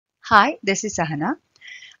Hi, this is Sahana.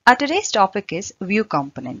 Our today's topic is View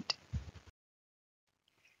Component.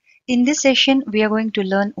 In this session, we are going to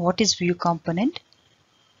learn what is View Component,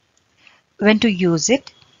 when to use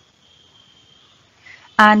it,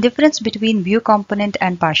 and difference between View Component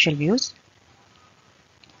and partial views.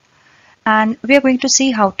 And we are going to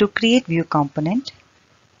see how to create View Component,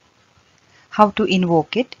 how to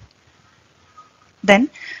invoke it.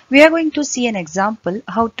 Then we are going to see an example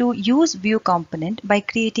how to use View Component by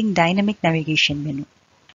creating dynamic navigation menu.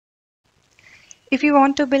 If you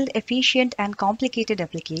want to build efficient and complicated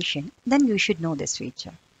application, then you should know this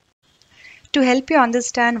feature. To help you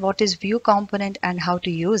understand what is View Component and how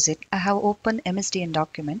to use it, I have opened MSDN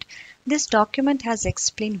document. This document has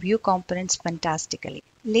explained View Components fantastically.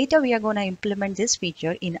 Later we are going to implement this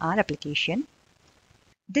feature in our application.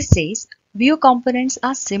 This says View Components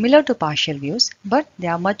are similar to partial views, but they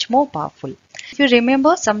are much more powerful. If you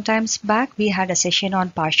remember, sometimes back we had a session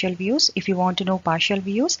on partial views. If you want to know partial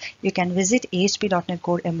views, you can visit ASP.NET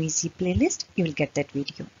Core MVC playlist. You will get that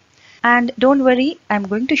video. And don't worry, I'm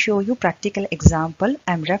going to show you practical example.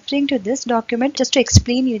 I'm referring to this document just to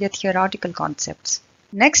explain you the theoretical concepts.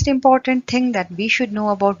 Next important thing that we should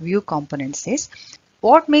know about View Components is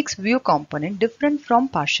what makes View Component different from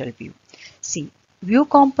partial view. See, View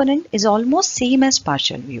Component is almost same as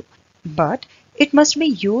partial view, but it must be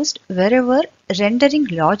used wherever rendering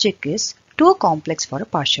logic is too complex for a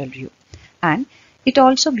partial view. And it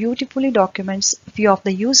also beautifully documents few of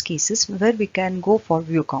the use cases where we can go for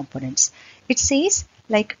View Components. It says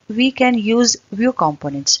like we can use View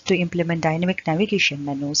Components to implement dynamic navigation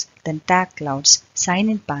menus, then tag clouds,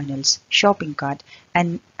 sign-in panels, shopping cart,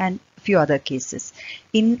 and few other cases.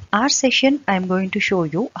 In our session, I am going to show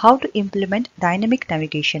you how to implement dynamic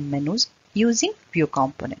navigation menus using View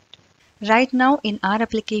Component. Right now in our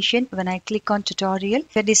application, when I click on tutorial,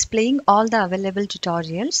 we are displaying all the available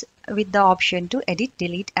tutorials with the option to edit,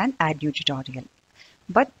 delete and add new tutorial.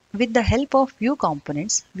 But with the help of View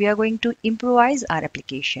Components, we are going to improvise our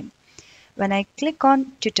application. When I click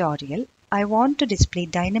on tutorial, I want to display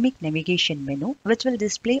dynamic navigation menu, which will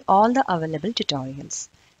display all the available tutorials.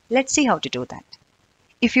 Let's see how to do that.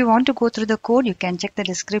 If you want to go through the code, you can check the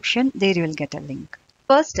description. There you will get a link.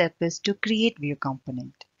 First step is to create View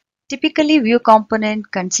Component. Typically, View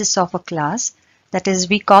Component consists of a class, that is,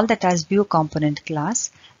 we call that as View Component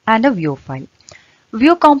class, and a view file.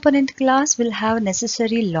 View Component class will have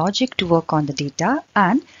necessary logic to work on the data,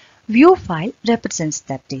 and view file represents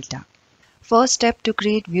that data. First step to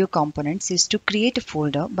create View Components is to create a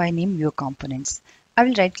folder by name View Components. I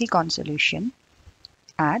will right click on solution,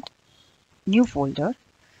 add, new folder.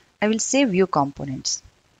 I will say View Components.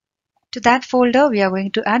 To that folder, we are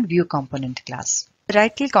going to add View Component class.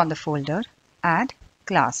 Right click on the folder, add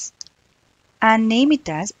class, and name it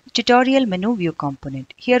as tutorial menu View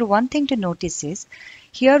Component. Here one thing to notice is,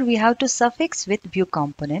 here we have to suffix with View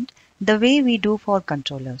Component the way we do for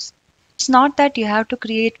controllers. It's not that you have to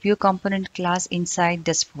create View Component class inside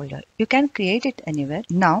this folder. You can create it anywhere.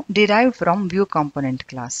 Now derived from View Component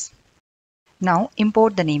class. Now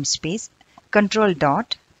import the namespace, control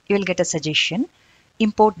dot, you will get a suggestion.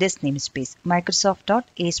 Import this namespace,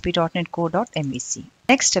 Microsoft.asp.NET Core.MVC.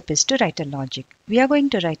 Next step is to write a logic. We are going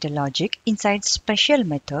to write a logic inside special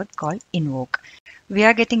method called invoke. We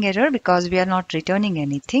are getting error because we are not returning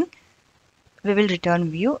anything. We will return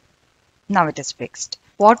view. Now it is fixed.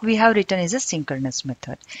 What we have written is a synchronous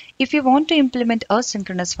method. If you want to implement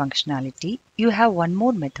asynchronous functionality, you have one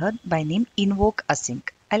more method by name invoke async.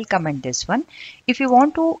 I'll comment this one. If you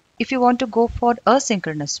want to go for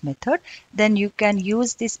asynchronous method, then you can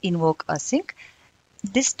use this invoke async.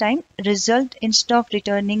 This time result, instead of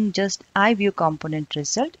returning just iView component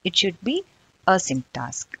result, it should be async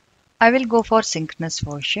task. I will go for synchronous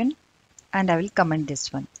version and I will comment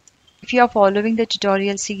this one. If you are following the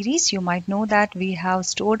tutorial series, you might know that we have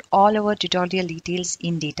stored all our tutorial details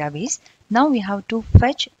in database. Now we have to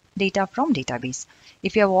fetch data from database.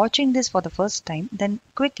 If you are watching this for the first time, then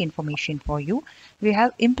quick information for you. We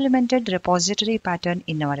have implemented repository pattern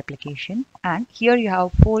in our application, and here you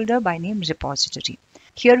have folder by name repository.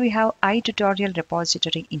 Here we have iTutorial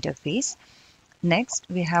repository interface. Next,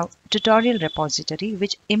 we have tutorial repository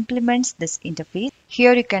which implements this interface.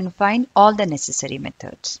 Here you can find all the necessary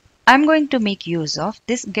methods. I'm going to make use of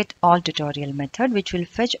this get all tutorial method which will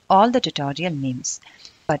fetch all the tutorial names.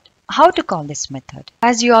 But how to call this method?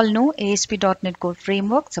 As you all know, ASP.NET Core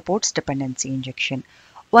Framework supports dependency injection.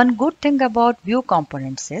 One good thing about View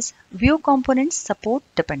Components is View Components support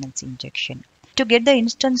dependency injection. To get the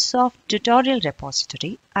instance of tutorial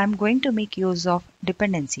repository, I'm going to make use of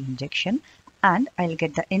dependency injection and I'll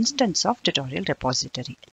get the instance of tutorial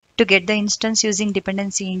repository. To get the instance using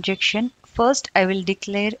dependency injection, first I will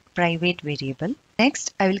declare private variable.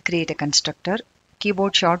 Next, I will create a constructor.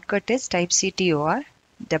 Keyboard shortcut is type ctor,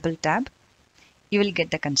 double tab. You will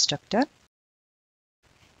get the constructor.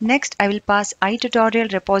 Next, I will pass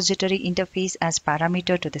iTutorial repository interface as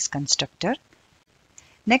parameter to this constructor.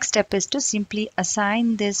 Next step is to simply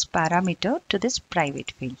assign this parameter to this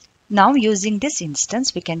private field. Now using this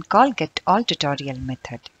instance, we can call getAllTutorial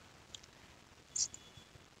method.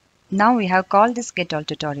 Now we have called this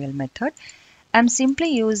getAllTutorial method. I'm simply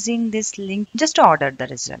using this link just to order the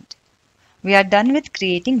result. We are done with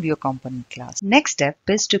creating view component class. Next step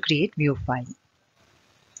is to create view file.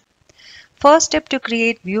 First step to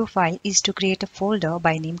create view file is to create a folder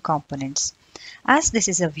by name components. As this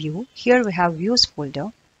is a view, here we have views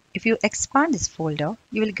folder. If you expand this folder,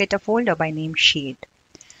 you will get a folder by name shade.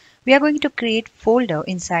 We are going to create folder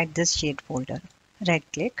inside this shade folder. Right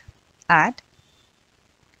click, add,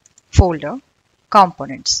 folder,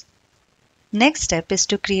 components. Next step is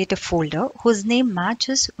to create a folder whose name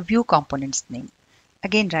matches view component's name.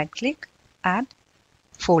 Again right click, add,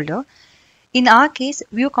 folder. In our case,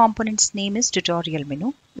 view component's name is tutorial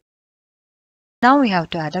menu. Now we have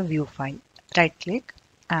to add a view file. Right click,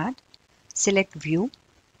 add, select view,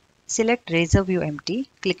 select razor view empty,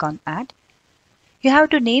 click on add. You have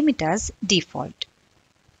to name it as default.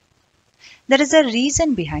 There is a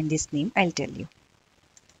reason behind this name, I'll tell you.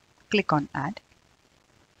 Click on add.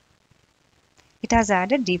 It has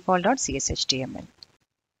added default.cshtml.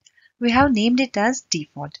 We have named it as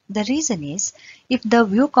default. The reason is if the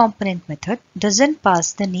view component method doesn't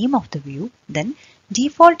pass the name of the view, then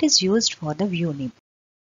default is used for the view name.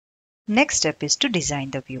 Next step is to design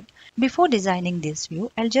the view. Before designing this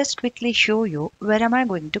view, I'll just quickly show you where am I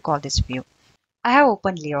going to call this view. I have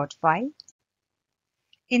opened layout file.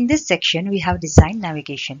 In this section, we have design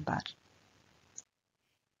navigation bar.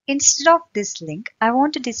 Instead of this link, I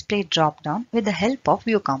want to display drop-down with the help of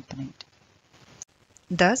view component.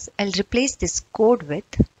 Thus, I'll replace this code with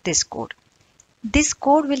this code. This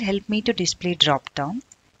code will help me to display drop-down.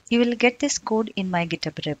 You will get this code in my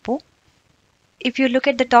GitHub repo. If you look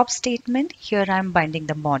at the top statement, here I am binding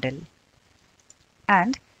the model.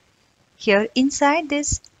 And here inside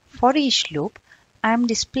this for each loop, I am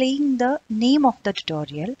displaying the name of the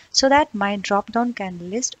tutorial so that my drop-down can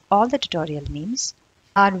list all the tutorial names.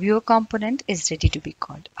 Our view component is ready to be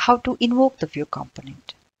called. How to invoke the view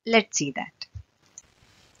component? Let's see that.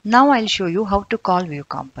 Now I'll show you how to call view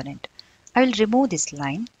component. I will remove this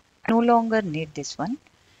line. I no longer need this one.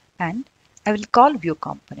 And I will call view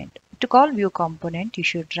component. To call view component, you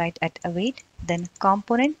should write at await, then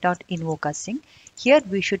component.invokeAsync. Here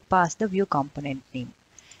we should pass the view component name.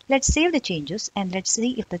 Let's save the changes and let's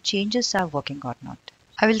see if the changes are working or not.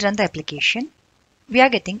 I will run the application. We are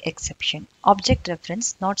getting exception. Object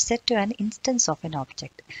reference not set to an instance of an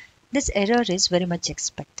object. This error is very much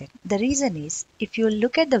expected. The reason is if you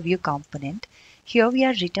look at the view component, here we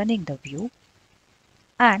are returning the view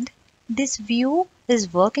and this view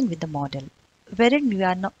is working with the model wherein we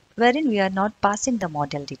are not passing the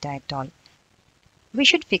model data at all. We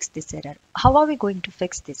should fix this error. How are we going to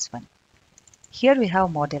fix this one? Here we have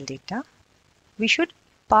model data. We should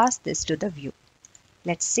pass this to the view.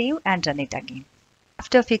 Let's save and run it again.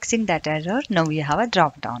 After fixing that error, now we have a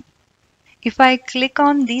drop down. If I click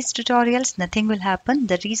on these tutorials, nothing will happen.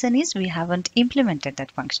 The reason is we haven't implemented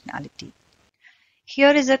that functionality. Here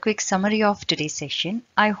is a quick summary of today's session.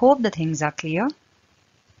 I hope the things are clear.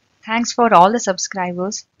 Thanks for all the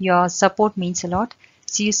subscribers. Your support means a lot.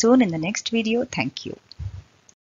 See you soon in the next video. Thank you.